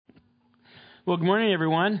Well, good morning,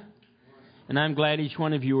 everyone. And I'm glad each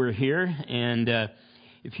one of you are here. And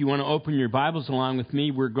if you want to open your Bibles along with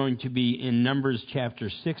me, we're going to be in Numbers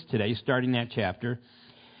chapter 6 today, starting that chapter.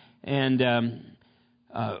 And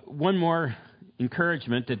one more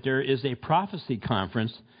encouragement that there is a prophecy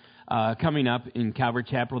conference coming up in Calvary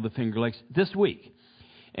Chapel of the Finger Lakes this week.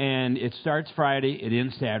 And it starts Friday, it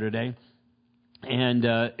ends Saturday. And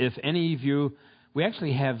if any of you... We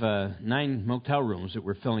actually have 9 motel rooms that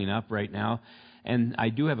we're filling up right now, and I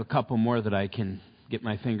do have a couple more that I can get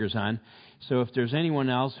my fingers on. So if there's anyone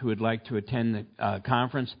else who would like to attend the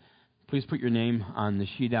conference, please put your name on the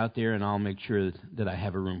sheet out there, and I'll make sure that I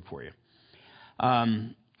have a room for you.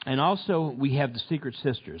 And also, we have the Secret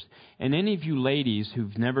Sisters. And any of you ladies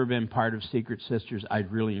who've never been part of Secret Sisters,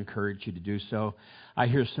 I'd really encourage you to do so. I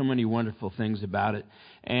hear so many wonderful things about it.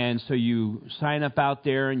 And so you sign up out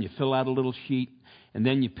there and you fill out a little sheet, and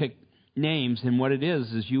then you pick names. And what it is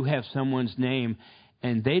you have someone's name,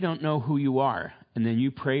 and they don't know who you are. And then you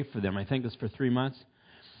pray for them. I think it's for 3 months.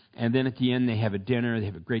 And then at the end, they have a dinner, they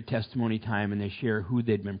have a great testimony time, and they share who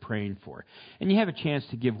they'd been praying for. And you have a chance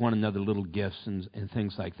to give one another little gifts and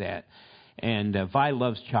things like that. And Vi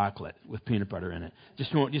loves chocolate with peanut butter in it.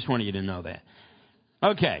 Just wanted you to know that.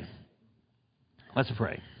 Okay, let's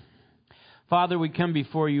pray. Father, we come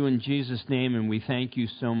before you in Jesus' name, and we thank you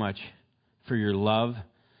so much for your love.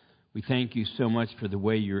 We thank you so much for the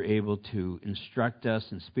way you're able to instruct us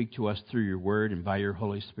and speak to us through your word and by your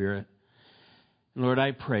Holy Spirit. Lord,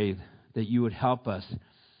 I pray that you would help us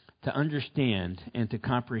to understand and to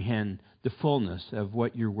comprehend the fullness of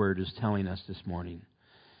what your word is telling us this morning.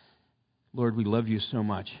 Lord, we love you so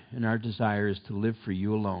much, and our desire is to live for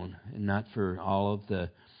you alone and not for all of the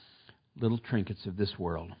little trinkets of this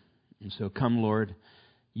world. And so come, Lord,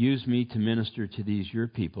 use me to minister to these your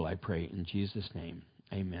people, I pray, in Jesus' name.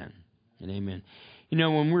 Amen and amen. You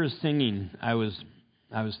know, when we were singing, I was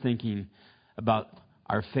thinking about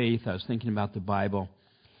our faith. I was thinking about the Bible.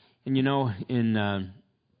 And you know, in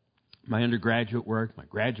my undergraduate work, my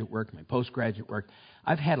graduate work, my postgraduate work,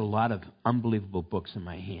 I've had a lot of unbelievable books in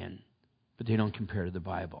my hand, but they don't compare to the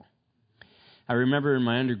Bible. I remember in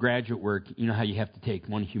my undergraduate work, you know how you have to take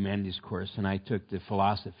one humanities course, and I took the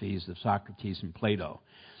philosophies of Socrates and Plato.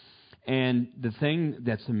 And the thing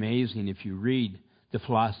that's amazing, if you read the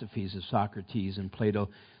philosophies of Socrates and Plato,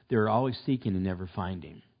 they're always seeking and never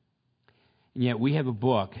finding. And yet we have a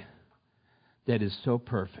book that is so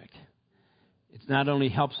perfect. It not only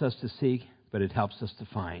helps us to seek, but it helps us to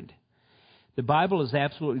find. The Bible is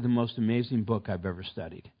absolutely the most amazing book I've ever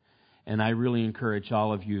studied. And I really encourage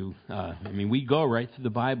all of you, we go right through the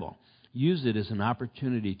Bible. Use it as an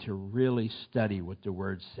opportunity to really study what the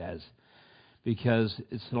Word says. Because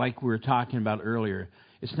it's like we were talking about earlier,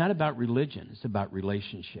 it's not about religion, it's about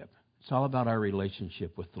relationship. It's all about our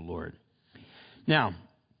relationship with the Lord. Now,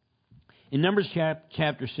 in Numbers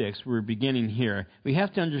chapter 6, we're beginning here, we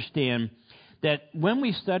have to understand that when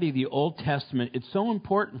we study the Old Testament, it's so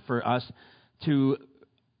important for us to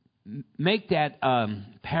make that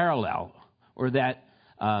parallel, or that,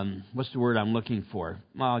 what's the word I'm looking for?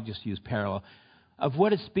 Well, I'll just use parallel, of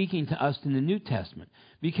what is speaking to us in the New Testament.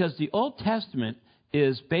 Because the Old Testament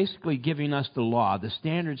is basically giving us the law, the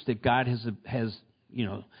standards that God has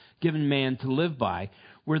given man to live by,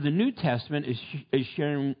 where the New Testament is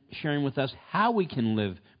sharing with us how we can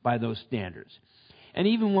live by those standards. And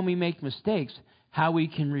even when we make mistakes, how we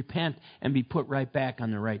can repent and be put right back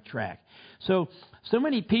on the right track. So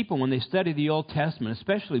many people, when they study the Old Testament,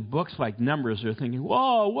 especially books like Numbers, are thinking,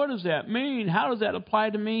 whoa, what does that mean? How does that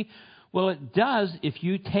apply to me? Well, it does if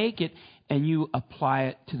you take it and you apply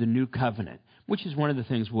it to the New Covenant, which is one of the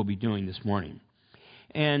things we'll be doing this morning.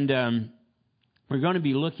 And we're going to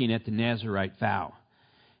be looking at the Nazirite vow.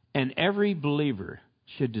 And every believer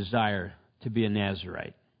should desire to be a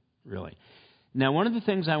Nazirite, really. Now, one of the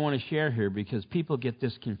things I want to share here, because people get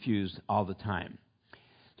this confused all the time.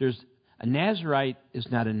 A Nazirite is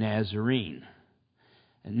not a Nazarene.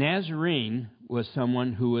 A Nazarene was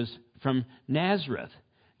someone who was from Nazareth.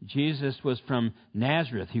 Jesus was from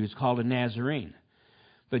Nazareth. He was called a Nazarene.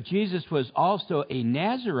 But Jesus was also a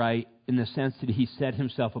Nazirite in the sense that he set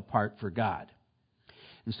himself apart for God.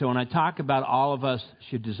 And so when I talk about all of us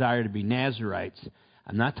should desire to be Nazirites,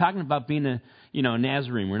 I'm not talking about being a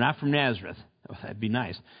Nazarene. We're not from Nazareth. Oh, that'd be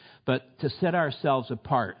nice. But to set ourselves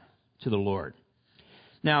apart to the Lord.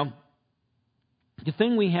 Now, the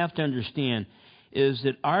thing we have to understand is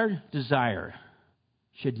that our desire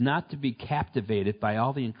should not to be captivated by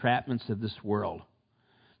all the entrapments of this world,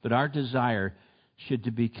 but our desire should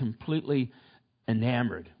to be completely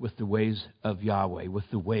enamored with the ways of Yahweh, with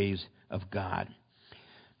the ways of God.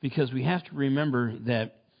 Because we have to remember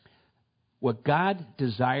that what God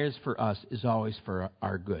desires for us is always for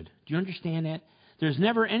our good. Do you understand that? There's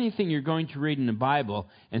never anything you're going to read in the Bible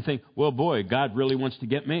and think, well, boy, God really wants to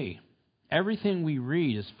get me. Everything we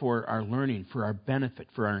read is for our learning, for our benefit,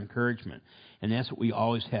 for our encouragement. And that's what we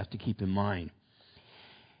always have to keep in mind.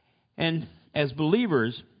 And as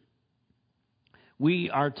believers, we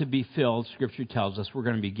are to be filled, Scripture tells us, we're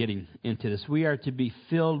going to be getting into this, we are to be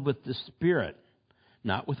filled with the Spirit,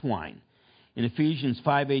 not with wine. In Ephesians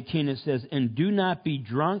 5:18 it says, and do not be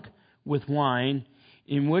drunk with wine,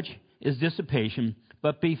 in which is dissipation,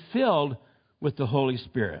 but be filled with the Holy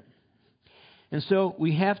Spirit. And so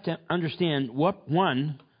we have to understand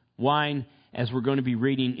wine, as we're going to be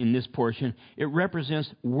reading in this portion, it represents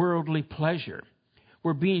worldly pleasure.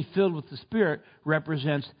 Where being filled with the Spirit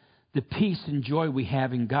represents the peace and joy we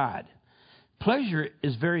have in God. Pleasure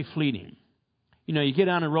is very fleeting. You know, you get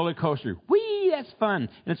on a roller coaster, whee, that's fun,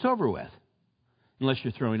 and it's over with. Unless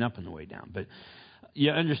you're throwing up on the way down. But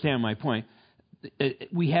you understand my point.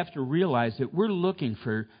 We have to realize that we're looking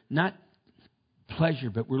for not pleasure,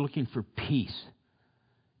 but we're looking for peace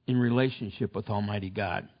in relationship with Almighty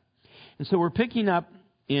God. And so we're picking up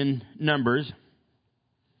in Numbers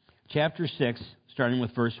chapter 6, starting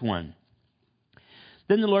with verse 1.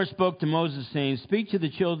 Then the Lord spoke to Moses, saying, speak to the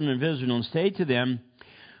children of Israel and say to them,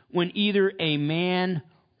 when either a man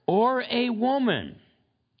or a woman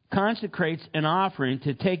consecrates an offering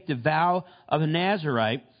to take the vow of a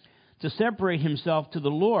Nazirite to separate himself to the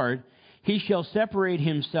Lord, he shall separate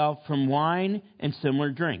himself from wine and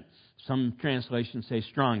similar drink. Some translations say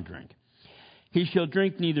strong drink. He shall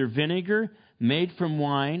drink neither vinegar made from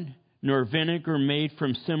wine, nor vinegar made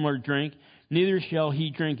from similar drink, neither shall he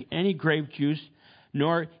drink any grape juice,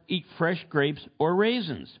 nor eat fresh grapes or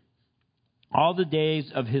raisins. All the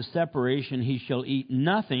days of his separation he shall eat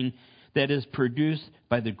nothing that is produced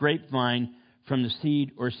by the grapevine from the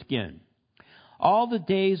seed or skin. All the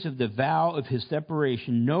days of the vow of his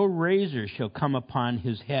separation no razor shall come upon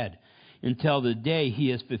his head until the day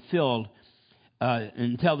he is fulfilled,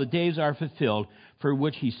 until the days are fulfilled for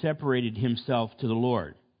which he separated himself to the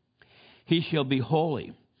Lord. He shall be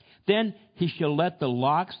holy. Then he shall let the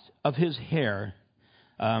locks of his hair,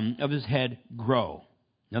 of his head grow.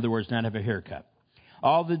 In other words, not have a haircut.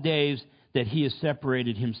 All the days that he has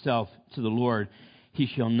separated himself to the Lord, he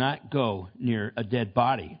shall not go near a dead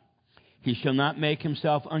body. He shall not make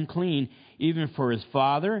himself unclean, even for his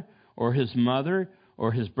father, or his mother,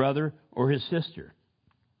 or his brother, or his sister.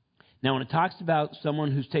 Now, when it talks about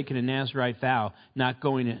someone who's taken a Nazirite vow, not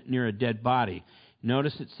going near a dead body,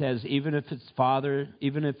 notice it says even if it's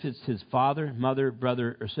his father, mother,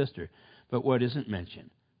 brother, or sister. But what isn't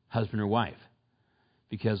mentioned? Husband or wife.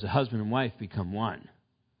 Because the husband and wife become one.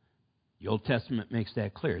 The Old Testament makes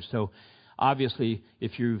that clear. So, obviously,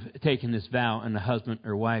 if you've taken this vow and the husband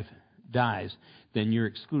or wife dies, then you're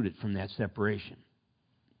excluded from that separation.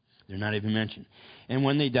 They're not even mentioned. And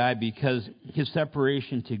when they die, because his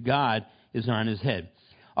separation to God is on his head.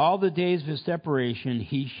 All the days of his separation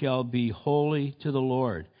he shall be holy to the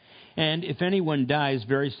Lord. And if anyone dies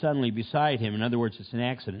very suddenly beside him, in other words, it's an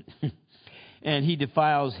accident, and he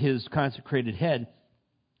defiles his consecrated head,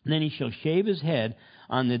 then he shall shave his head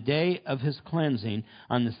on the day of his cleansing.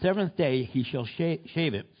 On the seventh day he shall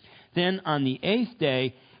shave it. Then on the eighth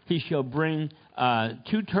day he shall bring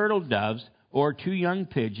 2 turtle doves or 2 young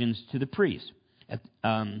pigeons to the priest,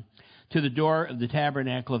 to the door of the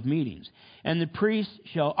tabernacle of meetings. And the priest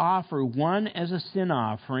shall offer one as a sin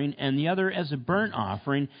offering and the other as a burnt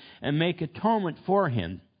offering, and make atonement for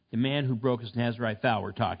him, the man who broke his Nazirite vow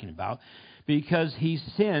we're talking about, because he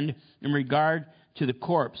sinned in regard to the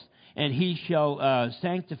corpse, and he shall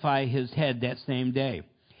sanctify his head that same day.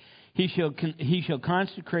 He shall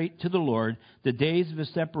consecrate to the Lord the days of his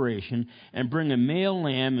separation, and bring a male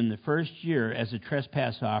lamb in the first year as a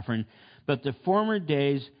trespass offering, but the former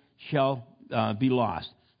days shall be lost.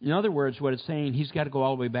 In other words, what it's saying, he's got to go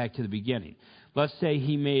all the way back to the beginning. Let's say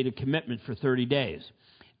he made a commitment for 30 days.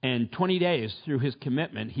 And 20 days through his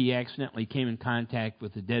commitment, he accidentally came in contact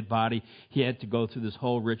with a dead body. He had to go through this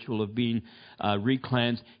whole ritual of being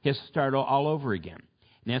re-cleansed. He has to start all over again.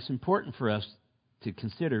 And that's important for us to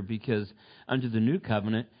consider, because under the new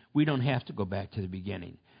covenant, we don't have to go back to the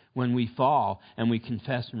beginning. When we fall and we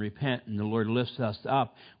confess and repent and the Lord lifts us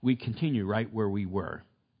up, we continue right where we were.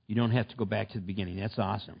 You don't have to go back to the beginning. That's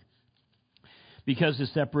awesome. Because the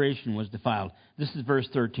separation was defiled. This is verse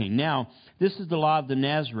 13. Now, this is the law of the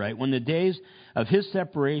Nazirite. When the days of his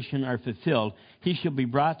separation are fulfilled, he shall be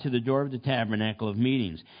brought to the door of the tabernacle of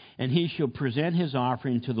meetings, and he shall present his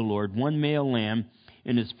offering to the Lord, 1 male lamb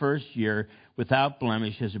in his first year, without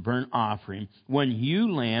blemish as a burnt offering, one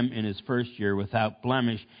ewe lamb in its first year without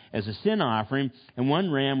blemish as a sin offering, and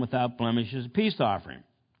one ram without blemish as a peace offering.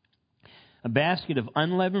 A basket of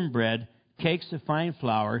unleavened bread, cakes of fine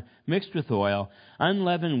flour mixed with oil,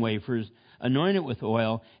 unleavened wafers, anointed with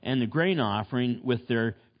oil, and the grain offering with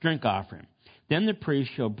their drink offering. Then the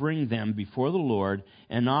priest shall bring them before the Lord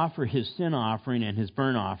and offer his sin offering and his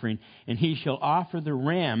burnt offering, and he shall offer the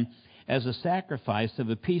ram as a sacrifice of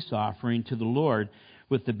a peace offering to the Lord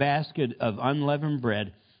with the basket of unleavened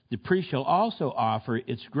bread. The priest shall also offer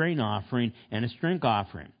its grain offering and its drink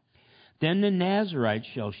offering. Then the Nazarite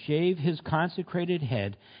shall shave his consecrated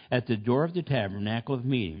head at the door of the tabernacle of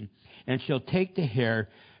meeting, and shall take the hair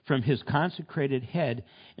from his consecrated head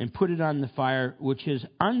and put it on the fire which is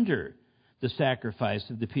under the sacrifice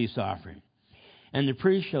of the peace offering. And the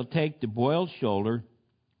priest shall take the boiled shoulder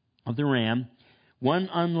of the ram, one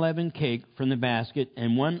unleavened cake from the basket,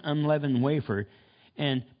 and one unleavened wafer,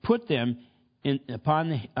 and put them upon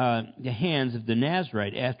the hands of the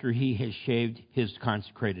Nazarite after he has shaved his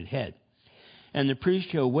consecrated head. And the priest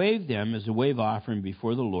shall wave them as a wave offering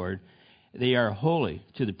before the Lord. They are holy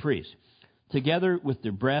to the priest, together with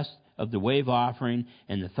the breast of the wave offering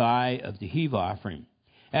and the thigh of the heave offering.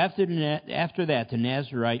 After that, the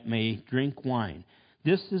Nazarite may drink wine.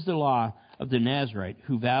 This is the law of the Nazarite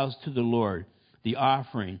who vows to the Lord the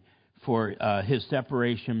offering for his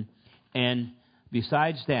separation, and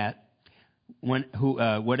besides that,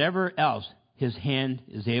 whatever else his hand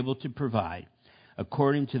is able to provide,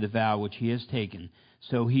 according to the vow which he has taken,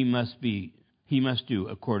 so he must do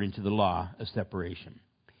according to the law of separation.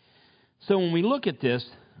 So when we look at this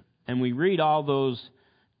and we read all those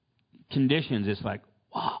conditions, it's like,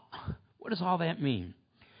 wow, what does all that mean?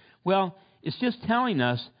 Well, it's just telling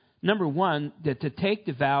us, number one, that to take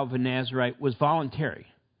the vow of a Nazarite was voluntary.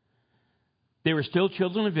 They were still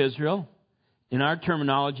children of Israel. In our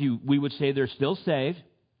terminology, we would say they're still saved.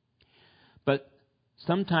 But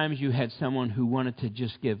sometimes you had someone who wanted to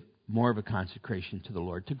just give more of a consecration to the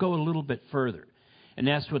Lord, to go a little bit further. And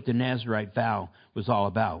that's what the Nazarite vow was all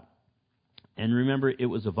about. And remember, it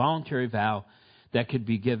was a voluntary vow that could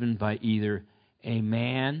be given by either a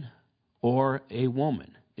man or a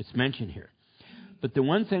woman. It's mentioned here. But the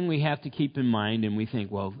one thing we have to keep in mind, and we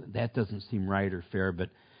think, well, that doesn't seem right or fair, but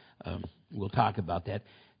we'll talk about that.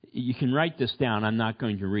 You can write this down. I'm not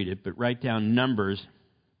going to read it, but write down Numbers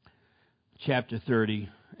chapter 30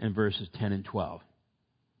 and verses 10 and 12.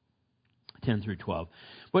 10 through 12.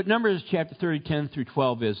 What Numbers chapter 30, 10 through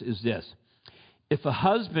 12 is this. If a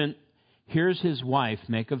husband hears his wife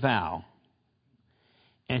make a vow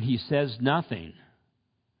and he says nothing,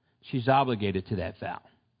 she's obligated to that vow.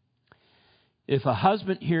 If a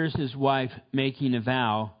husband hears his wife making a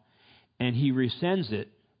vow and he rescinds it,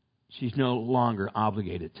 she's no longer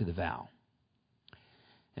obligated to the vow.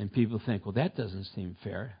 And people think, well, that doesn't seem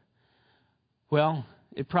fair. Well,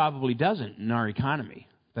 it probably doesn't in our economy.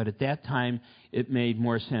 But at that time, it made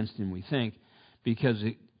more sense than we think, because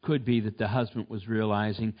it could be that the husband was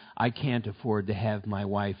realizing, I can't afford to have my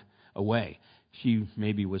wife away. She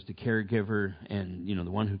maybe was the caregiver and, the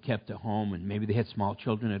one who kept at home, and maybe they had small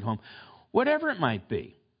children at home. Whatever it might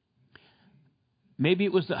be. Maybe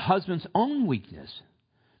it was the husband's own weakness.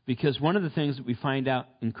 Because one of the things that we find out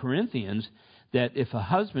in Corinthians, that if a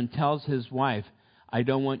husband tells his wife, I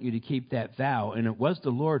don't want you to keep that vow, and it was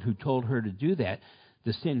the Lord who told her to do that,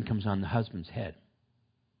 the sin comes on the husband's head.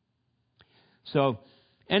 So,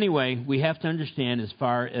 anyway, we have to understand, as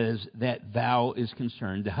far as that vow is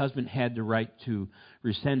concerned, the husband had the right to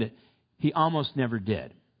rescind it. He almost never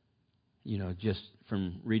did. Just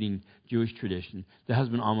from reading Jewish tradition, the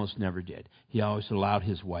husband almost never did. He always allowed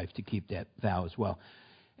his wife to keep that vow as well.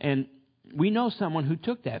 And we know someone who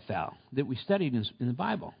took that vow that we studied in the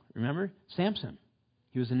Bible. Remember? Samson.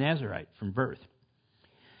 He was a Nazarite from birth.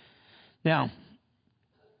 Now,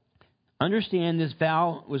 understand this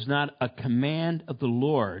vow was not a command of the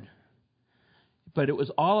Lord, but it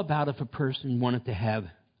was all about if a person wanted to have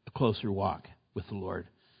a closer walk with the Lord.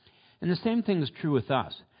 And the same thing is true with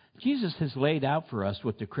us. Jesus has laid out for us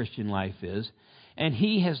what the Christian life is, and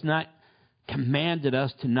He has not commanded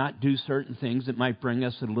us to not do certain things that might bring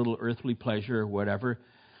us a little earthly pleasure or whatever.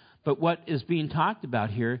 But what is being talked about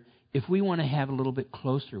here, if we want to have a little bit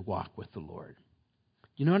closer walk with the Lord.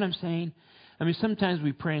 You know what I'm saying? I mean, sometimes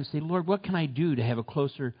we pray and say, Lord, what can I do to have a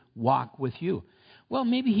closer walk with you? Well,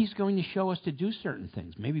 maybe He's going to show us to do certain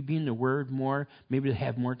things. Maybe be in the Word more, maybe to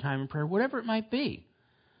have more time in prayer, whatever it might be.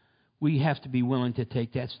 We have to be willing to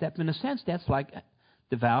take that step. In a sense, that's like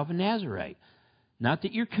the vow of a Nazarite. Not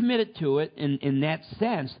that you're committed to it in that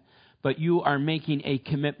sense, but you are making a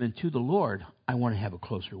commitment to the Lord. I want to have a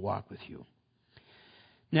closer walk with you.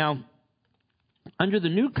 Now, under the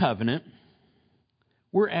new covenant,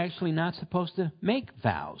 we're actually not supposed to make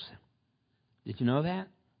vows. Did you know that?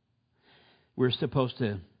 We're supposed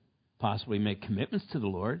to possibly make commitments to the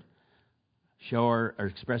Lord, show or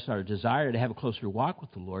express our desire to have a closer walk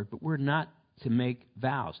with the Lord, but we're not to make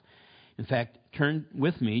vows. In fact, turn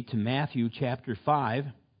with me to Matthew chapter 5,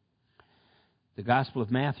 the Gospel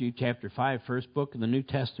of Matthew chapter 5, first book of the New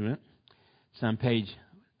Testament. It's on page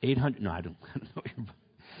 800. No, I don't know your book.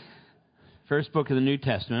 First book of the New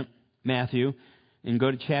Testament, Matthew, and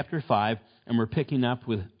go to chapter 5, and we're picking up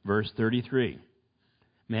with verse 33.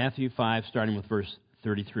 Matthew 5, starting with verse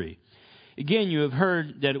 33. Again, you have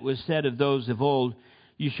heard that it was said of those of old,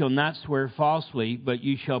 you shall not swear falsely, but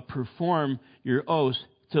you shall perform your oaths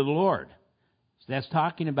to the Lord. So that's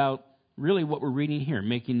talking about really what we're reading here,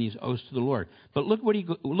 making these oaths to the Lord. But look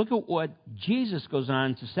at what Jesus goes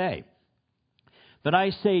on to say. But I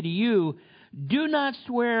say to you, do not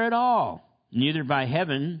swear at all, neither by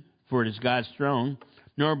heaven, for it is God's throne,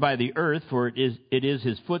 nor by the earth, for it is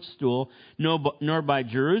his footstool, nor by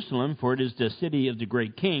Jerusalem, for it is the city of the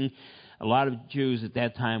great king. A lot of Jews at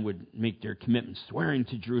that time would make their commitments, swearing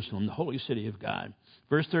to Jerusalem, the holy city of God.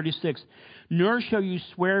 Verse 36, nor shall you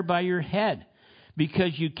swear by your head,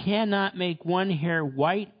 because you cannot make one hair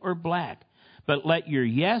white or black. But let your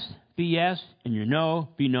yes be yes, and your no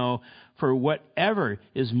be no, for whatever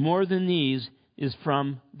is more than these is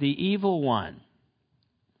from the evil one.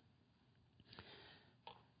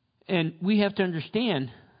 And we have to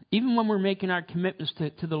understand, even when we're making our commitments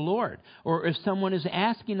to the Lord, or if someone is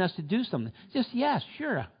asking us to do something, just yes,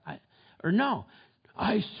 sure, or no,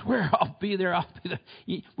 I swear I'll be there,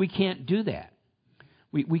 We can't do that.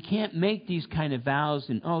 We can't make these kind of vows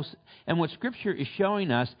and oaths. And what Scripture is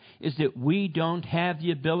showing us is that we don't have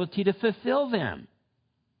the ability to fulfill them.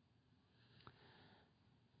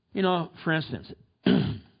 You know, for instance,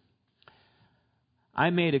 I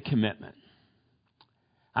made a commitment.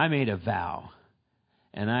 I made a vow.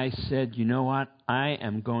 And I said, you know what? I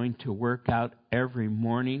am going to work out every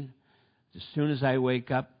morning as soon as I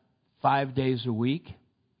wake up, 5 days a week.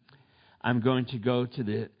 I'm going to go to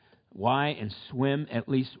the Y and swim at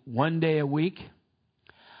least 1 day a week.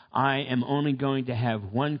 I am only going to have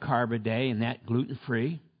 1 carb a day, and that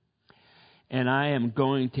gluten-free. And I am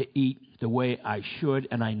going to eat the way I should,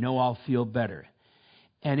 and I know I'll feel better.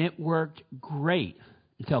 And it worked great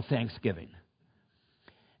until Thanksgiving.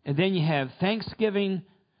 And then you have Thanksgiving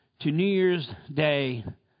to New Year's Day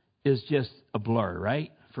is just a blur,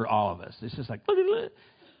 right? For all of us. It's just like,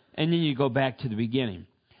 and then you go back to the beginning.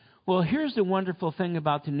 Well, here's the wonderful thing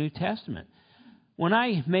about the New Testament. When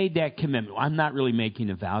I made that commitment, I'm not really making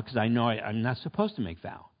a vow because I know I'm not supposed to make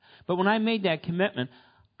vow. But when I made that commitment,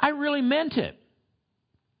 I really meant it.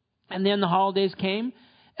 And then the holidays came,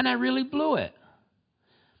 and I really blew it.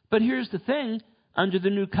 But here's the thing. Under the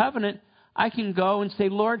New Covenant, I can go and say,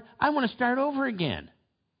 Lord, I want to start over again.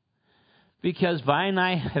 Because Vi and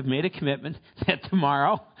I have made a commitment that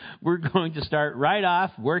tomorrow we're going to start right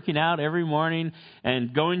off working out every morning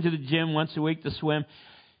and going to the gym once a week to swim.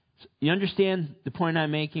 You understand the point I'm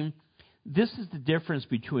making? This is the difference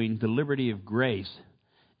between the liberty of grace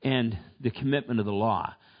and the commitment of the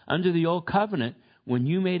law. Under the Old Covenant, when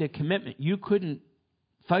you made a commitment, you couldn't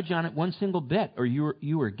fudge on it one single bit or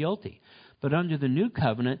you were guilty. But under the New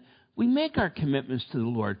Covenant, we make our commitments to the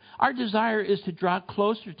Lord. Our desire is to draw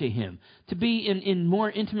closer to Him, to be in more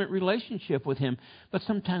intimate relationship with Him. But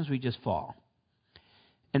sometimes we just fall.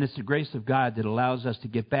 And it's the grace of God that allows us to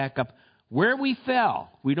get back up where we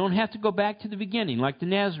fell. We don't have to go back to the beginning like the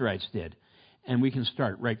Nazarites did. And we can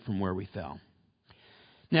start right from where we fell.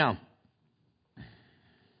 Now,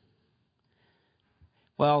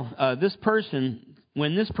 when this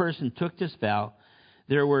person took this vow,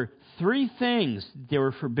 there were 3 things they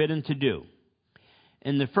were forbidden to do.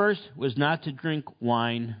 And the first was not to drink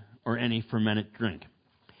wine or any fermented drink.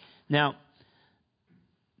 Now,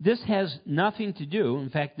 this has nothing to do, in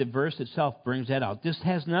fact, the verse itself brings that out. This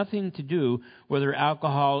has nothing to do whether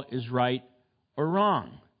alcohol is right or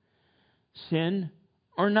wrong, sin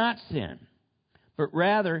or not sin. But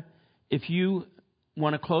rather, if you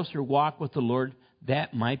want a closer walk with the Lord,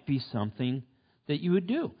 that might be something that you would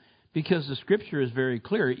do. Because the Scripture is very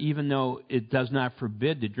clear, even though it does not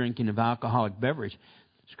forbid the drinking of alcoholic beverage.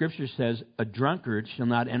 Scripture says, a drunkard shall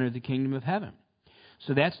not enter the kingdom of heaven.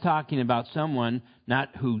 So that's talking about someone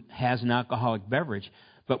not who has an alcoholic beverage,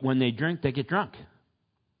 but when they drink, they get drunk.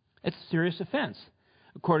 It's a serious offense,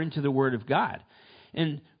 according to the Word of God.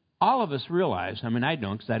 And all of us realize, I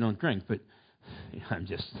don't because I don't drink, but I'm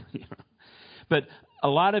just, But a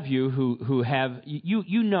lot of you who have,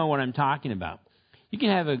 you know what I'm talking about. You can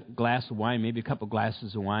have a glass of wine, maybe a couple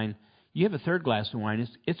glasses of wine. You have a third glass of wine,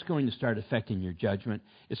 it's going to start affecting your judgment.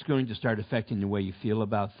 It's going to start affecting the way you feel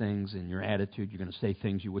about things and your attitude. You're going to say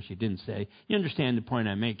things you wish you didn't say. You understand the point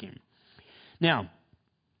I'm making. Now,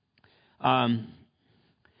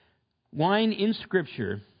 wine in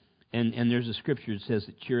Scripture, and there's a Scripture that says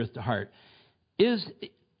it cheereth the heart, is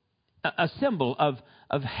a symbol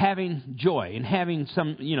of having joy and having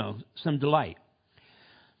some delight.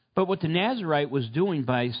 But what the Nazirite was doing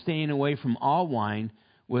by staying away from all wine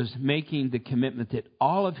was making the commitment that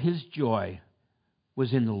all of his joy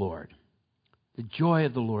was in the Lord. The joy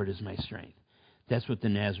of the Lord is my strength. That's what the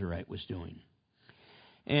Nazirite was doing.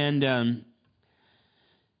 And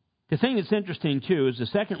the thing that's interesting, too, is the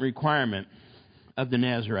second requirement of the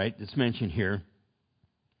Nazirite that's mentioned here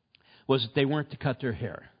was that they weren't to cut their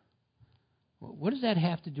hair. Well, what does that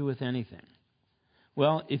have to do with anything?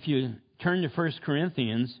 Well, if you turn to 1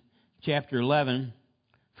 Corinthians chapter 11,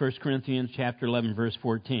 1 Corinthians chapter 11, verse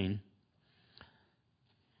 14.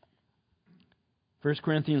 1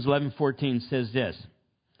 Corinthians 11:14 says this.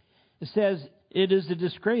 It says, "It is a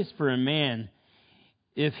disgrace for a man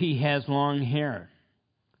if he has long hair."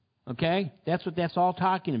 Okay? That's what that's all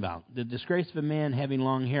talking about. The disgrace of a man having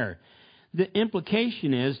long hair. The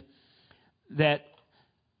implication is that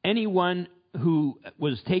anyone who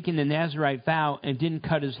was taking the Nazirite vow and didn't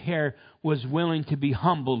cut his hair was willing to be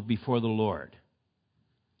humbled before the Lord.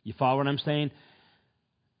 You follow what I'm saying?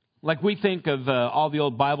 Like we think of all the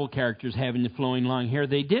old Bible characters having the flowing long hair.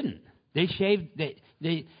 They didn't. They shaved.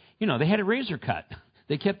 They had a razor cut.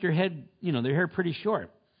 They kept their head, their hair pretty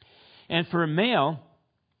short. And for a male,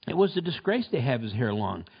 it was a disgrace to have his hair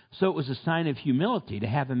long. So it was a sign of humility to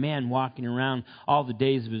have a man walking around all the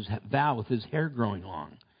days of his vow with his hair growing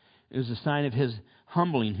long. It was a sign of his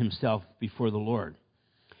humbling himself before the Lord.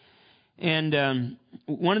 And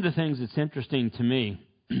one of the things that's interesting to me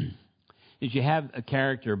is you have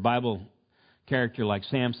a Bible character like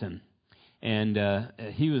Samson, and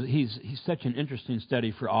he's such an interesting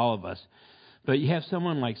study for all of us. But you have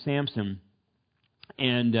someone like Samson,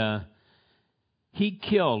 and he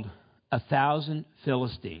killed 1,000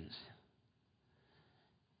 Philistines,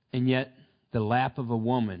 and yet the lap of a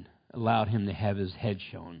woman allowed him to have his head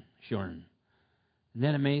shorn. Isn't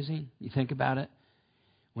that amazing? You think about it.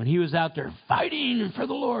 When he was out there fighting for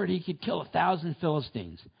the Lord, he could kill 1,000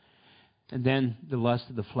 Philistines. And then the lust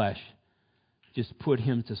of the flesh just put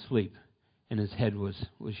him to sleep, and his head was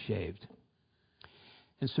shaved.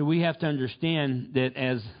 And so we have to understand that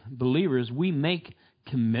as believers, we make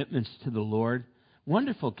commitments to the Lord,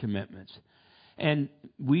 wonderful commitments. And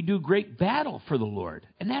we do great battle for the Lord,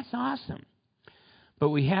 and that's awesome. But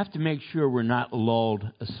we have to make sure we're not lulled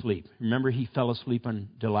asleep. Remember, he fell asleep on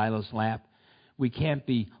Delilah's lap? We can't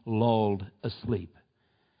be lulled asleep.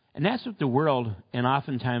 And that's what the world and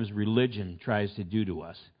oftentimes religion tries to do to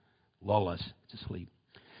us. Lull us to sleep.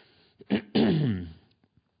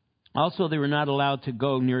 Also, they were not allowed to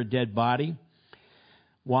go near a dead body.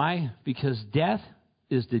 Why? Because death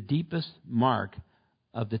is the deepest mark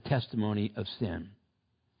of the testimony of sin.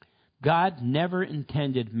 God never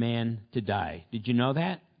intended man to die. Did you know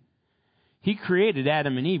that? He created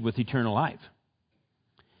Adam and Eve with eternal life.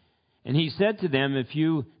 And he said to them, if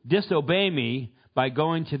you disobey me by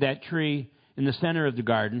going to that tree in the center of the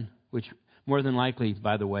garden, which more than likely,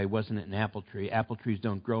 by the way, wasn't an apple tree. Apple trees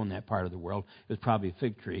don't grow in that part of the world. It was probably a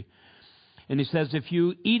fig tree. And he says, if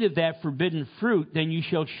you eat of that forbidden fruit, then you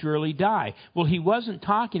shall surely die. Well, he wasn't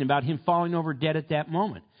talking about him falling over dead at that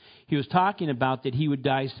moment. He was talking about that he would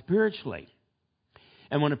die spiritually.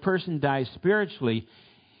 And when a person dies spiritually,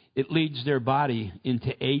 it leads their body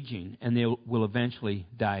into aging, and they will eventually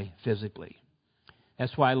die physically.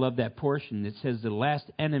 That's why I love that portion that says the last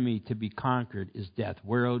enemy to be conquered is death.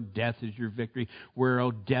 Where, O death, is your victory? Where,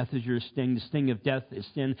 O death, is your sting? The sting of death is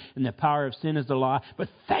sin, and the power of sin is the law. But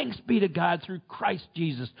thanks be to God through Christ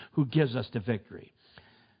Jesus who gives us the victory.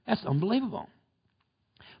 That's unbelievable.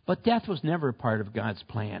 But death was never a part of God's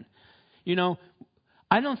plan. You know,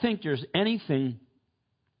 I don't think there's anything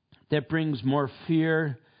that brings more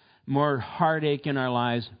fear, more heartache in our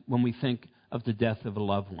lives when we think of the death of a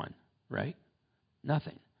loved one, right?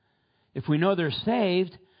 Nothing. If we know they're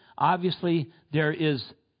saved, obviously there is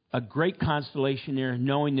a great consolation there,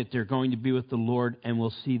 knowing that they're going to be with the Lord and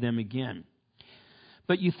we'll see them again.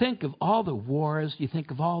 But you think of all the wars, you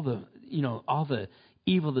think of all the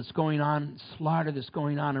evil that's going on, slaughter that's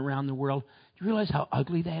going on around the world. Do you realize how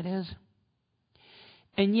ugly that is?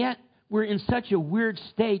 And yet, we're in such a weird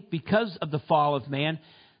state because of the fall of man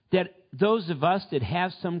that those of us that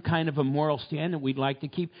have some kind of a moral stand that we'd like to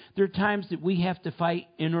keep, there are times that we have to fight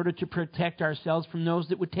in order to protect ourselves from those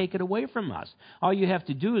that would take it away from us. All you have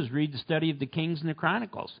to do is read the study of the Kings and the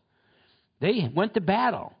Chronicles. They went to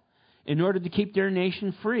battle in order to keep their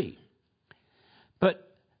nation free.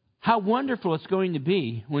 But how wonderful it's going to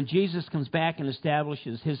be when Jesus comes back and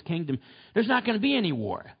establishes his kingdom. There's not going to be any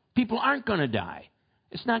war. People aren't going to die.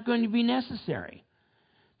 It's not going to be necessary.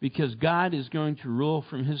 Because God is going to rule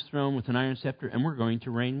from his throne with an iron scepter, and we're going to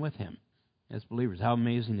reign with him as believers. How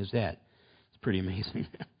amazing is that? It's pretty amazing.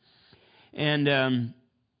 And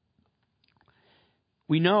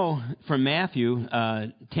we know from Matthew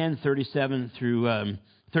 10:37 through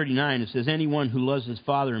 39, it says, anyone who loves his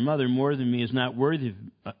father and mother more than me is not worthy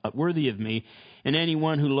of me, and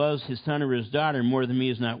anyone who loves his son or his daughter more than me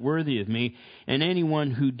is not worthy of me, and anyone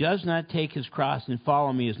who does not take his cross and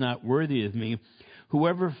follow me is not worthy of me.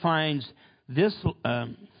 Whoever finds this, let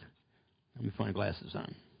me put my glasses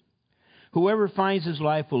on. Whoever finds his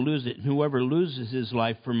life will lose it, and whoever loses his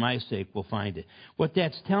life for my sake will find it. What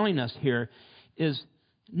that's telling us here is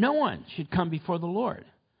no one should come before the Lord.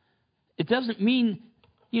 It doesn't mean,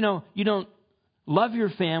 you don't love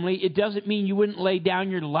your family. It doesn't mean you wouldn't lay down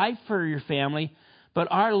your life for your family. But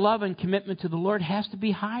our love and commitment to the Lord has to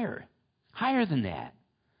be higher than that.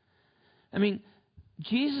 I mean,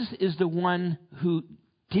 Jesus is the one who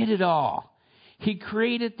did it all. He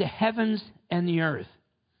created the heavens and the earth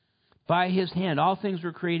by his hand. All things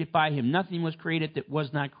were created by him. Nothing was created that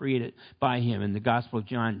was not created by him in the Gospel of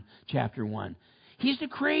John chapter 1. He's the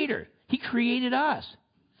creator. He created us.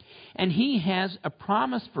 And he has a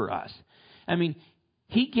promise for us. I mean,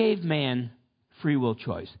 he gave man free will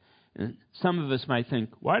choice. And some of us might think,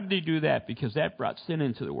 why did he do that? Because that brought sin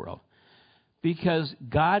into the world. Because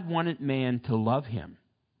God wanted man to love him.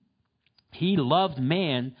 He loved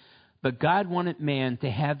man, but God wanted man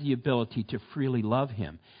to have the ability to freely love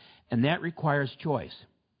him. And that requires choice.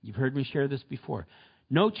 You've heard me share this before.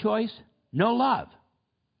 No choice, no love.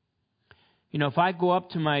 If I go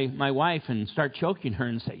up to my wife and start choking her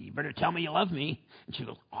and say, you better tell me you love me. And she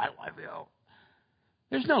goes, I love you.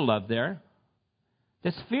 There's no love there.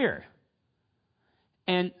 That's fear.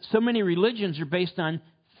 And so many religions are based on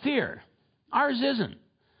fear. Ours isn't.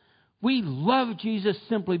 We love Jesus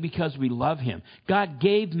simply because we love him. God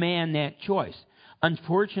gave man that choice.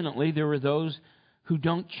 Unfortunately, there are those who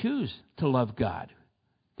don't choose to love God.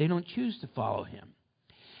 They don't choose to follow him.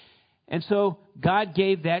 And so God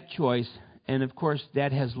gave that choice, and of course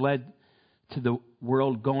that has led to the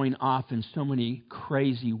world going off in so many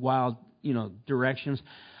crazy, wild, directions.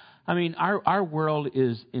 I mean, our world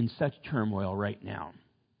is in such turmoil right now.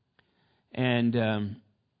 And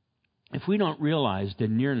if we don't realize the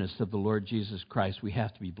nearness of the Lord Jesus Christ, we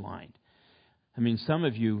have to be blind. I mean, some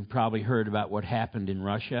of you probably heard about what happened in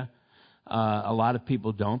Russia. A lot of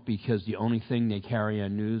people don't, because the only thing they carry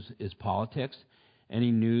on news is politics.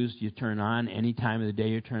 Any news you turn on, any time of the day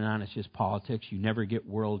you turn on, it's just politics. You never get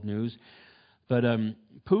world news. But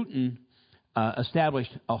Putin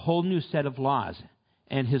established a whole new set of laws,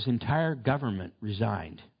 and his entire government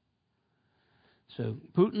resigned. So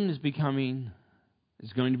Putin is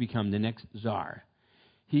going to become the next czar.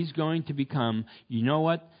 He's going to become, you know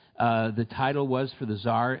what the title was for the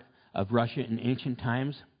czar of Russia in ancient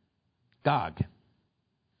times? Gog.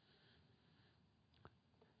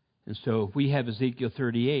 And so we have Ezekiel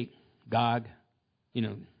 38, Gog,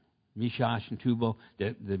 Meshach and Tubal,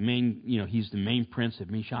 the main, he's the main prince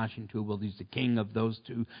of Meshach and Tubal. He's the king of those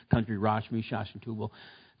two countries, Rosh, Meshach and Tubal,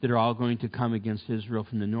 that are all going to come against Israel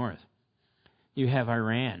from the north. You have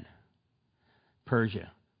Iran,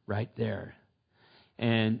 Persia, right there.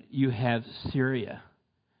 And you have Syria,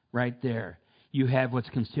 right there. You have what's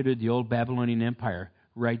considered the old Babylonian Empire,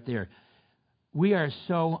 right there. We are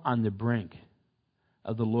so on the brink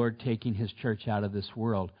of the Lord taking his church out of this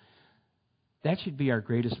world. That should be our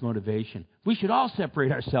greatest motivation. We should all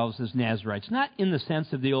separate ourselves as Nazarites, not in the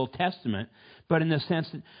sense of the Old Testament, but in the sense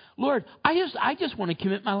that, Lord, I just want to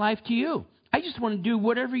commit my life to you. I just want to do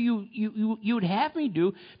whatever you would have me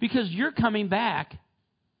do, because you're coming back,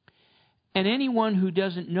 and anyone who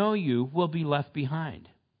doesn't know you will be left behind.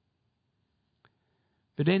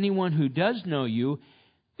 But anyone who does know you,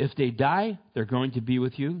 if they die, they're going to be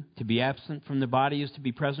with you. To be absent from the body is to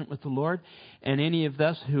be present with the Lord. And any of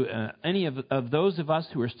those of us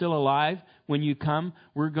who are still alive, when you come,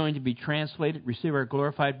 we're going to be translated, receive our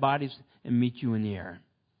glorified bodies, and meet you in the air.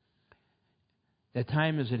 That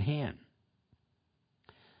time is at hand.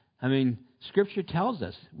 I mean, Scripture tells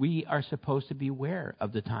us we are supposed to be aware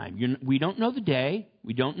of the time. We don't know the day.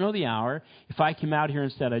 We don't know the hour. If I came out here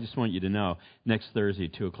and said, I just want you to know, next Thursday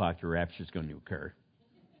at 2 o'clock, the rapture is going to occur.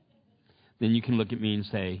 then you can look at me and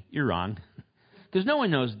say, you're wrong. Because no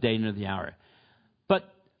one knows the day nor the hour. But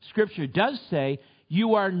Scripture does say,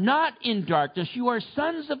 you are not in darkness. You are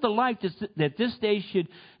sons of the light, that this day should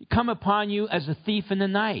come upon you as a thief in the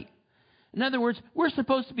night. In other words, we're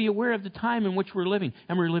supposed to be aware of the time in which we're living,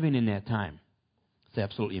 and we're living in that time. It's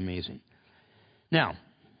absolutely amazing. Now,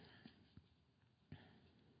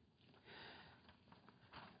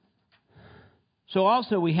 so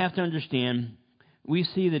also we have to understand, we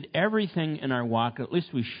see that everything in our walk, at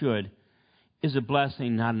least we should, is a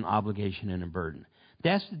blessing, not an obligation and a burden.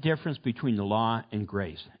 That's the difference between the law and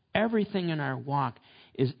grace. Everything in our walk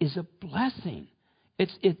is a blessing.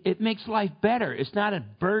 It makes life better. It's not a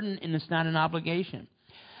burden and it's not an obligation.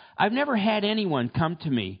 I've never had anyone come to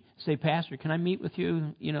me, say, Pastor, can I meet with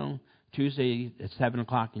you, Tuesday at 7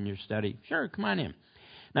 o'clock in your study? Sure, come on in.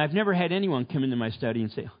 Now, I've never had anyone come into my study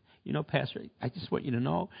and say, Pastor, I just want you to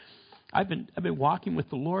know, I've been walking with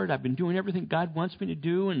the Lord. I've been doing everything God wants me to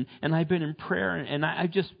do, and I've been in prayer, and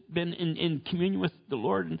I've just been in communion with the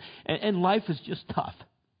Lord, and life is just tough.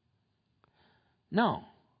 No.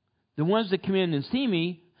 The ones that come in and see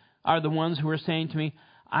me are the ones who are saying to me,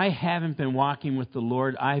 I haven't been walking with the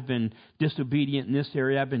Lord. I've been disobedient in this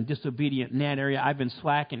area. I've been disobedient in that area. I've been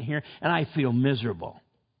slacking here, and I feel miserable.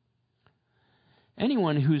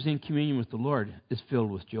 Anyone who's in communion with the Lord is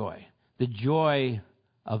filled with joy. The joy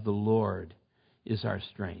of the Lord is our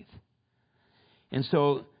strength. And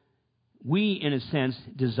so we, in a sense,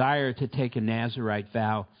 desire to take a Nazirite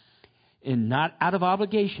vow, and not out of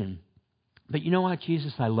obligation, but you know what,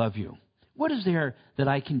 Jesus, I love you. What is there that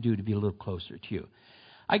I can do to be a little closer to you?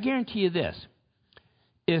 I guarantee you this.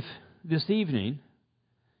 If this evening,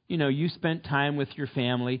 you spent time with your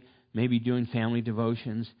family, maybe doing family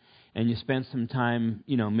devotions, and you spent some time,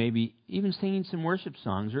 maybe even singing some worship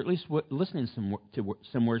songs, or at least listening to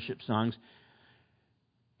some worship songs,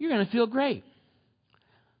 you're going to feel great.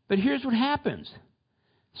 But here's what happens.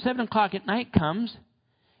 7 o'clock at night comes,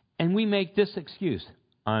 and we make this excuse.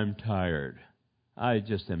 I'm tired. I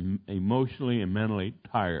just am emotionally and mentally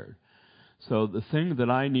tired. So the thing that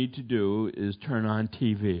I need to do is turn on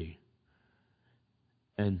TV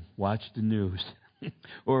and watch the news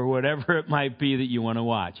or whatever it might be that you want to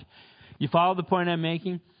watch. You follow the point I'm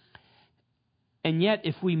making? And yet,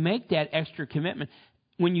 if we make that extra commitment,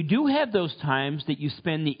 when you do have those times that you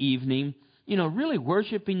spend the evening, really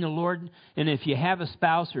worshiping the Lord, and if you have a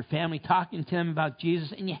spouse or family, talking to them about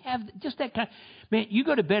Jesus, and you have just that kind of, man, you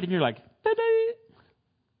go to bed and you're like, da-da.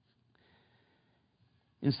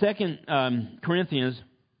 In 2 Corinthians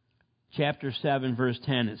chapter 7, verse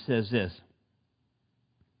 10, it says this,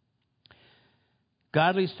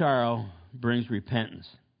 godly sorrow brings repentance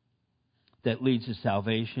that leads to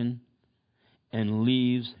salvation and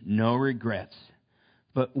leaves no regrets.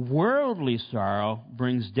 But worldly sorrow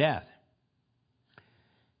brings death.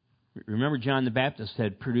 Remember, John the Baptist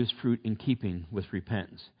said, produce fruit in keeping with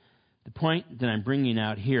repentance. The point that I'm bringing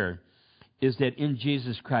out here is that in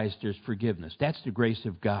Jesus Christ there's forgiveness. That's the grace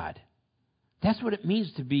of God. That's what it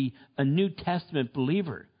means to be a New Testament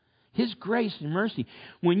believer. His grace and mercy.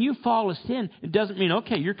 When you fall a sin, it doesn't mean,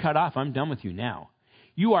 okay, you're cut off, I'm done with you now.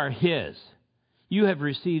 You are His. You have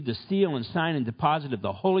received the seal and sign and deposit of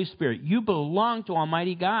the Holy Spirit. You belong to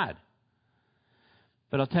Almighty God.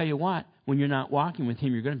 But I'll tell you what, when you're not walking with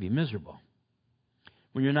Him, you're going to be miserable.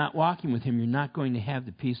 When you're not walking with Him, you're not going to have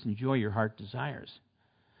the peace and joy your heart desires.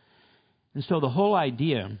 And so the whole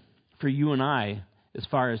idea for you and I, as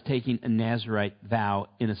far as taking a Nazirite vow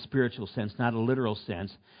in a spiritual sense, not a literal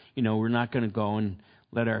sense, we're not going to go and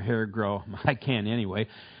let our hair grow. I can anyway.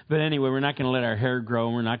 But anyway, we're not going to let our hair grow,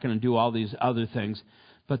 and we're not going to do all these other things.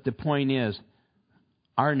 But the point is,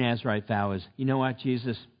 our Nazirite vow is, you know what,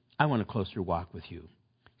 Jesus, I want a closer walk with you.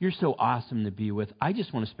 You're so awesome to be with. I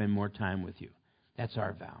just want to spend more time with you. That's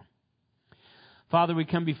our vow. Father, we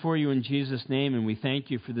come before you in Jesus' name, and we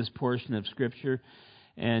thank you for this portion of Scripture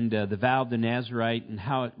and the vow of the Nazirite and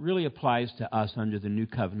how it really applies to us under the new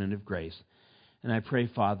covenant of grace. And I pray,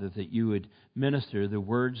 Father, that you would minister the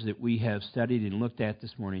words that we have studied and looked at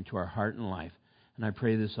this morning to our heart and life. And I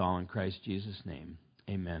pray this all in Christ Jesus' name.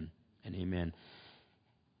 Amen and amen.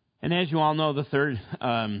 And as you all know, the third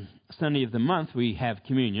Sunday of the month, we have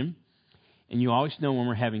communion. And you always know when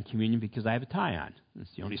we're having communion because I have a tie on. It's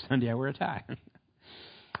the only Sunday I wear a tie.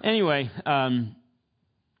 Anyway,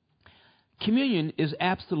 communion is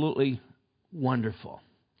absolutely wonderful.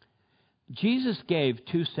 Jesus gave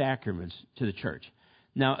 2 sacraments to the church.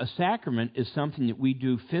 Now, a sacrament is something that we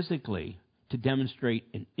do physically to demonstrate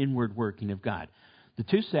an inward working of God. The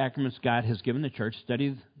 2 sacraments God has given the church,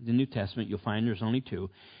 study the New Testament, you'll find there's only 2. And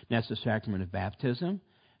that's the sacrament of baptism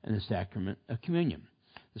and the sacrament of communion.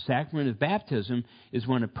 The sacrament of baptism is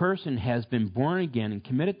when a person has been born again and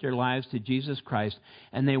committed their lives to Jesus Christ,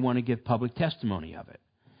 and they want to give public testimony of it.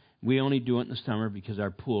 We only do it in the summer because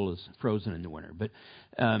our pool is frozen in the winter. But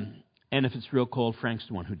and if it's real cold, Frank's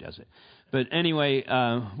the one who does it. But anyway,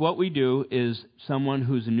 what we do is someone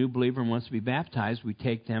who's a new believer and wants to be baptized, we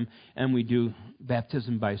take them and we do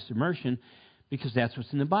baptism by submersion because that's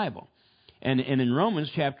what's in the Bible. And in Romans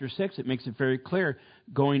chapter 6, it makes it very clear,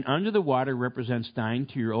 going under the water represents dying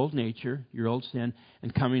to your old nature, your old sin,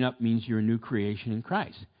 and coming up means you're a new creation in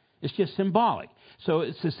Christ. It's just symbolic. So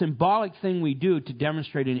it's a symbolic thing we do to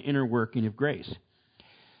demonstrate an inner working of grace.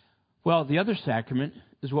 Well, the other sacrament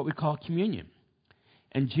is what we call communion.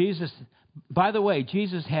 And Jesus, by the way,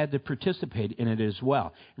 Jesus had to participate in it as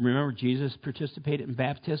well. And remember, Jesus participated in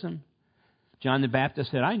baptism? John the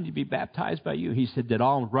Baptist said, I need to be baptized by you. He said that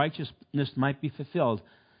all righteousness might be fulfilled.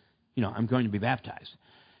 I'm going to be baptized.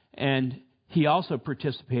 And he also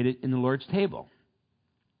participated in the Lord's table.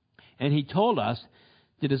 And he told us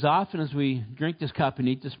that as often as we drink this cup and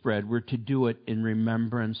eat this bread, we're to do it in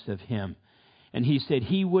remembrance of him. And he said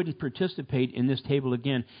he wouldn't participate in this table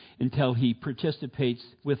again until he participates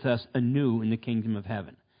with us anew in the kingdom of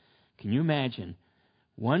heaven. Can you imagine?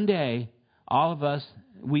 One day, all of us,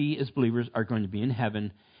 we as believers, are going to be in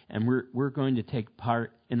heaven, and we're going to take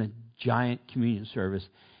part in a giant communion service.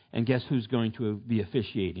 And guess who's going to be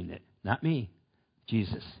officiating it? Not me,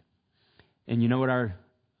 Jesus. And you know what our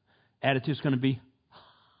attitude's going to be?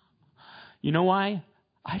 You know why?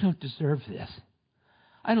 I don't deserve this.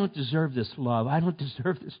 I don't deserve this love. I don't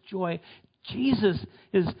deserve this joy. Jesus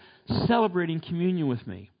is celebrating communion with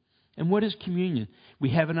me. And what is communion? We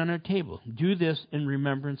have it on our table. Do this in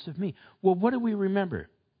remembrance of me. Well, what do we remember?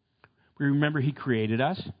 We remember he created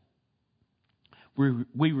us.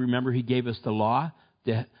 We remember he gave us the law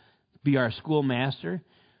to be our schoolmaster.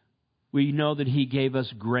 We know that he gave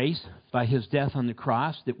us grace by his death on the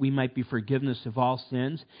cross, that we might be forgiveness of all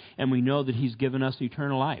sins. And we know that he's given us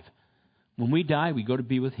eternal life. When we die, we go to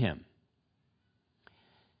be with him.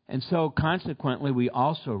 And so, consequently, we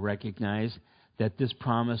also recognize that this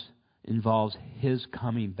promise involves his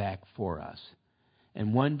coming back for us.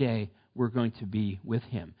 And one day, we're going to be with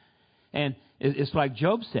him. And it's like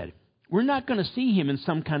Job said, we're not going to see him in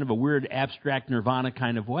some kind of a weird, abstract nirvana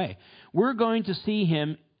kind of way. We're going to see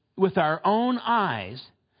him with our own eyes,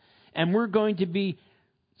 and we're going to be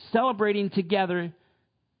celebrating together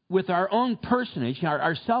with our own personage.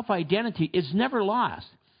 Our self-identity is never lost.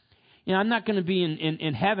 I'm not going to be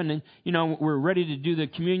in heaven and, we're ready to do the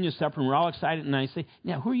communion supper and we're all excited and I say,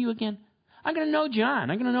 now, who are you again? I'm going to know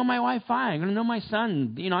John. I'm going to know my wife, I'm going to know my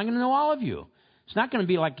son. I'm going to know all of you. It's not going to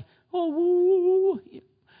be like, oh, woo.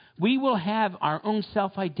 We will have our own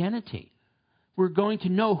self-identity. We're going to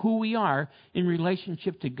know who we are in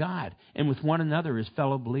relationship to God and with one another as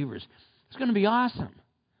fellow believers. It's going to be awesome.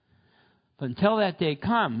 But until that day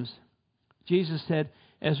comes, Jesus said,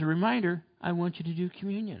 as a reminder, I want you to do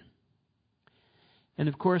communion. And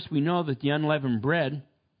of course, we know that the unleavened bread,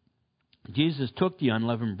 Jesus took the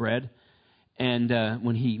unleavened bread, and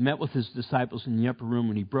when he met with his disciples in the upper room,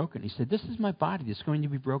 when he broke it, he said, this is my body that's going to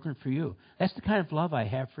be broken for you. That's the kind of love I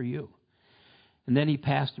have for you. And then he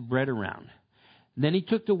passed the bread around. And then he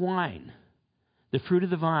took the wine, the fruit of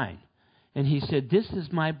the vine, and he said, this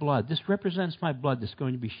is my blood. This represents my blood that's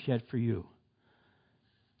going to be shed for you.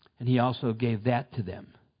 And he also gave that to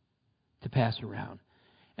them to pass around.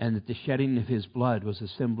 And that the shedding of his blood was a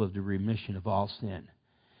symbol of the remission of all sin.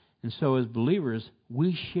 And so as believers,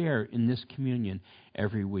 we share in this communion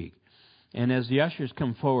every week. And as the ushers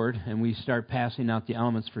come forward and we start passing out the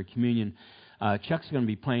elements for communion, Chuck's going to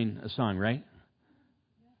be playing a song, right?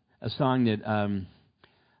 A song that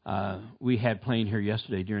we had playing here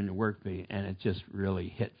yesterday during the workday, and it just really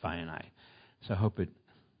hit Vi and I. So I hope it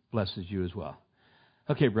blesses you as well.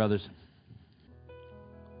 Okay, brothers.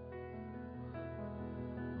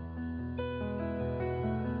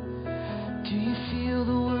 Do you feel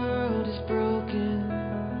the world is broken?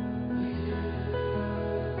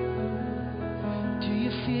 Do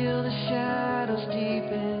you feel the shadows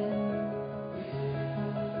deepen?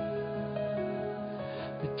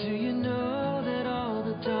 But do you know that all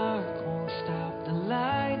the dark won't stop the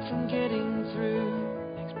light from getting through?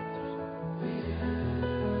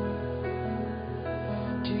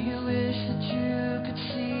 Do you wish that you could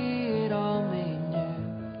see it all made new?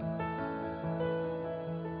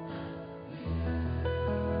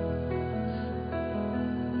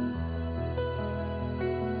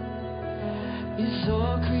 Is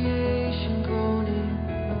all creation groaning?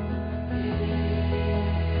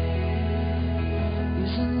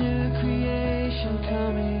 Is a new creation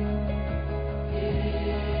coming?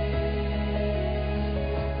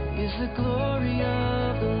 the glory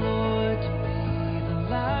of the Lord to be the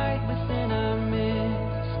light within our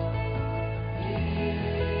midst.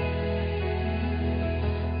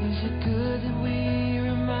 Is it good that we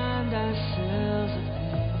remind ourselves of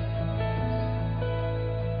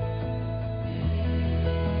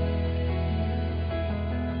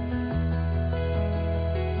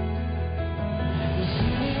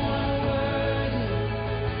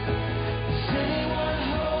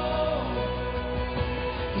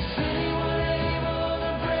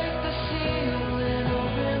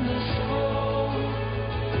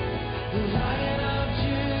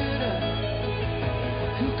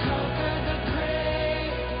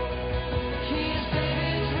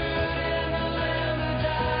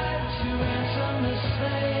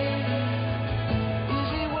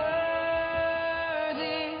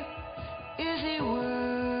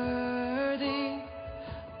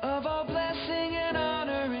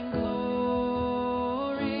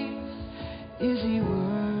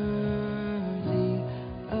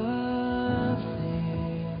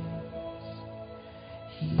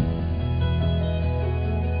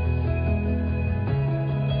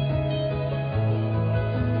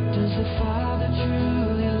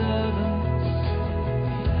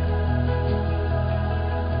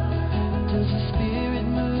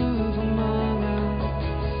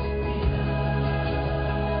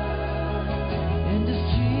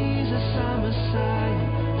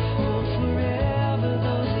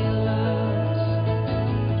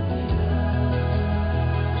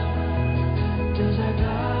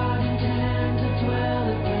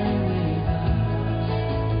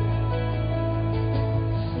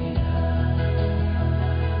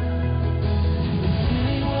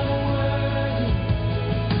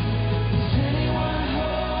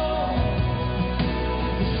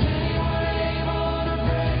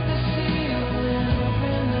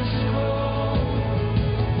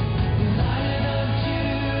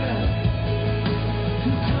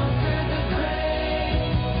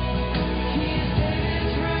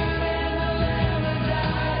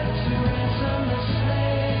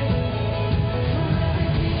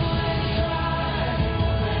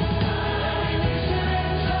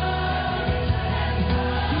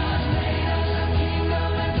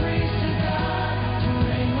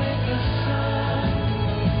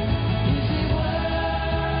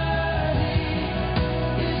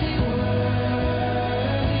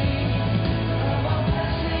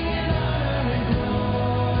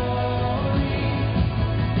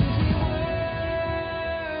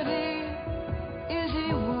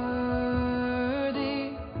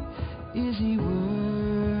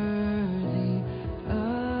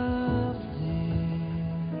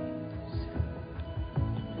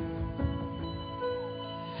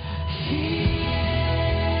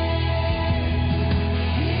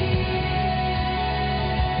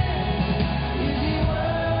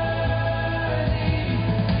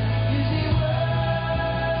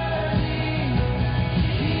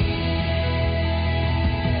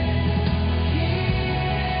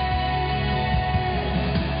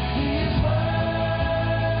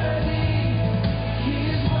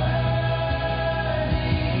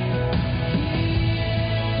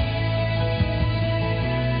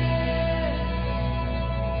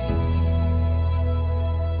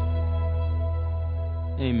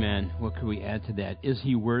Amen. What could we add to that? Is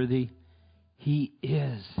he worthy? He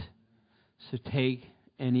is. So take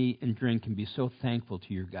and eat and drink and be so thankful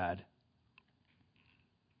to your God.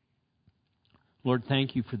 Lord,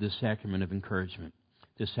 thank you for this sacrament of encouragement,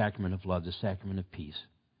 this sacrament of love, this sacrament of peace.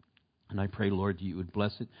 And I pray, Lord, that you would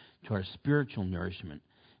bless it to our spiritual nourishment.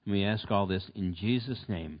 And we ask all this in Jesus'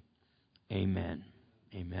 name. Amen.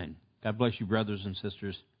 Amen. God bless you, brothers and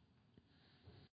sisters.